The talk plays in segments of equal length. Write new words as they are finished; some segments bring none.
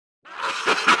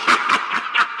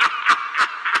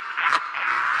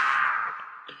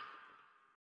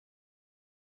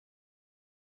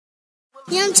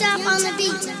Young Chop on the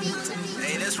beat.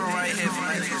 Hey, this one right here from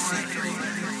that nigga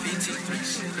BT3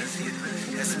 shit.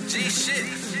 That's some G shit.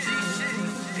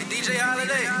 Hey, DJ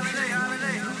Holiday.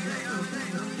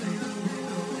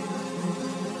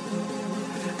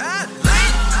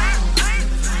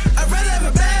 I'd rather have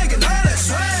a bag and all that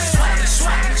swag.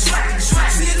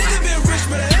 See, a nigga been rich,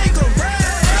 but I ain't gon' brag.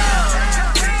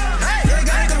 Yeah, I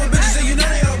got a couple bitches and you know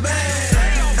they all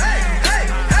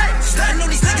bad. Starting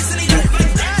on these niggas and they don't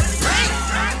like that.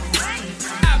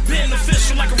 I've been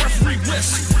official like a referee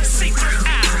whistle.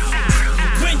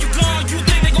 When you gone, you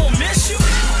think they gon' miss you?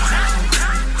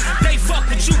 They fuck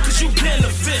with you cause you been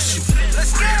official.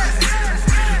 Let's get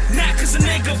it. Not cause a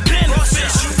nigga been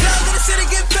official. Y'all to the city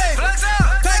get paid.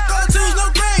 Pack on twos, no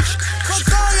breaks.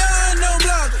 Fuck all y'all no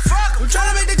block. I'm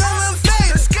tryna make the government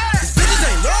famous. These bitches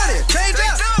ain't loyal, change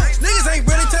up. Niggas ain't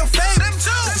ready to fame.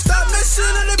 Stop missing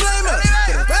and they blame us.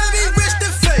 I'd rather be rich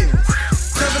than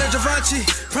famous. Covered at Givenchy.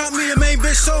 Prompt me a main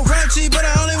bitch so raunchy, but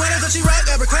I only want her cause she rock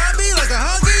Abercrombie like a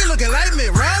honky. Looking like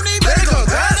Mitt Romney. Better go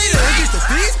Gotti to increase the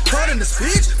peace. Part in the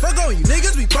speech. Fuck on you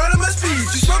niggas, we part of my speech.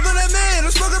 You smoke on that man,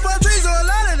 I'm smoking palm trees on a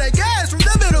lot of that gas from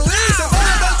the Middle East. I'm all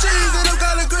about cheese and I'm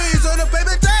collard greens on the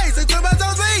paper chase. They talk about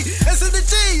those meat. S and the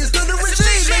G, it's the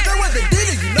regime. Make her what they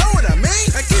did, you know what I mean?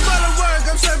 I keep all the work,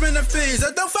 I'm serving the fees.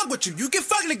 I don't fuck with you, you get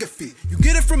fuck nigga fee. You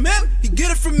get it from him, he get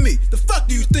it from me. The fuck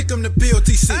do you think I'm the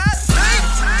POTC? I'd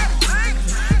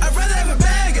rather have a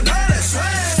bag and all that swag.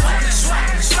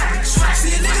 See,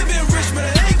 a nigga been rich, but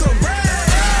I ain't gon' brag.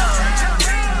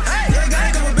 Yeah, I got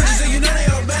a couple bitches and you know they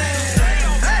all bad.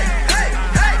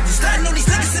 Starting on these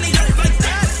niggas and they don't like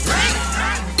that.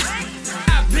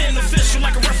 I've been official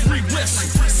like a referee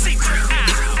whistle.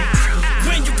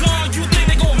 When you gone, you think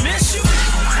they gon' miss you?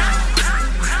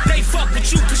 They fuck with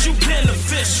you cause you been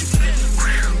official.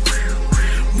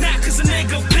 Not cause a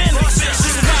nigga been official.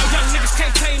 Wild young niggas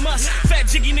can't tame us. Fat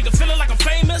jiggy nigga feeling like I'm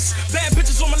famous. Bad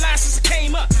bitches on my line since I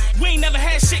came up. We ain't never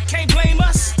had shit, can't blame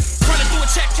us. Running through a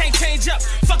check, can't change up.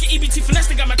 Fucking EBT finesse,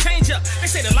 they got my change up. They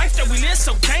say the life that we live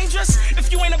so dangerous.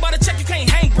 If you ain't about to check, you can't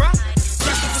hang, bruh.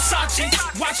 Dressed with Versace,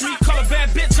 watch me call a bad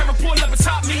bitch, ever pull up and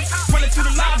top me. Running through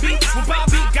the lobby with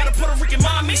Bobby, got a Puerto Rican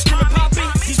mommy, screaming Poppy.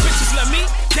 These bitches love me,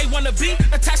 they wanna be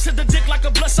attached to the dick like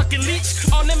a blood-sucking leech.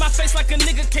 All in my face like a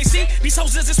nigga can't see. These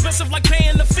hoes is expensive like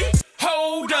paying the fee.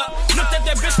 Hold up, looked at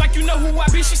that bitch like you know who I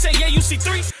be. She said, yeah, you see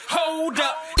 3. Hold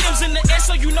up, M's in the air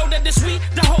so you know that this we,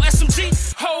 the whole SMG.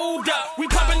 Hold up, we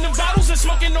pop